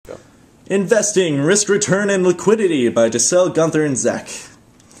Investing, Risk, Return, and Liquidity by Giselle, Gunther, and Zach.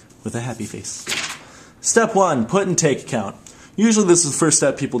 With a happy face. Step 1, put and take account. Usually this is the first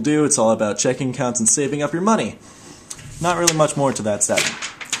step people do. It's all about checking accounts and saving up your money. Not really much more to that step.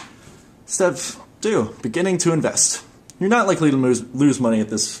 Step 2, beginning to invest. You're not likely to lose money at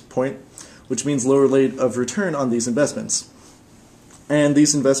this point, which means lower rate of return on these investments. And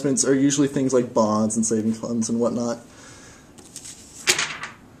these investments are usually things like bonds and savings funds and whatnot.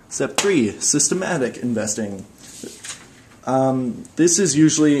 Step 3, systematic investing. This is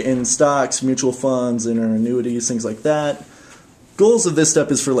usually in stocks, mutual funds, and annuities, things like that. Goals of this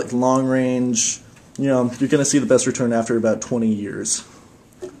step is for like long range. You're going to see the best return after about 20 years.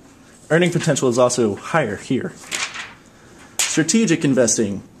 Earning potential is also higher here. Strategic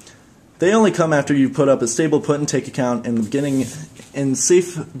investing. They only come after you put up a stable put and take account and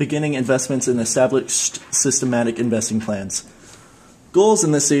safe beginning investments in established systematic investing plans. Goals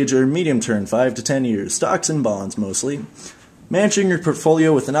in this stage are medium term, 5 to 10 years, stocks and bonds mostly. Managing your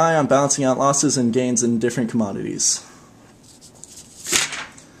portfolio with an eye on balancing out losses and gains in different commodities.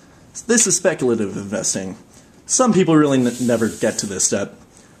 This is speculative investing. Some people really never get to this step,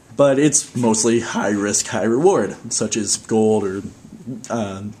 but it's mostly high risk, high reward, such as gold or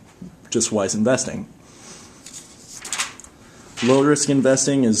just wise investing. Low risk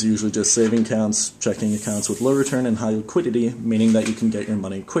investing is usually just saving accounts, checking accounts with low return and high liquidity, meaning that you can get your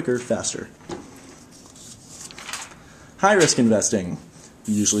money quicker, faster. High risk investing,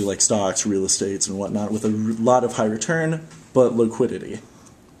 usually like stocks, real estates, and whatnot, with a lot of high return, but low liquidity.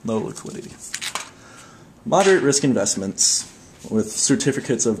 Moderate risk investments, with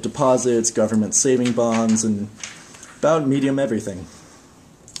certificates of deposits, government saving bonds, and about medium everything.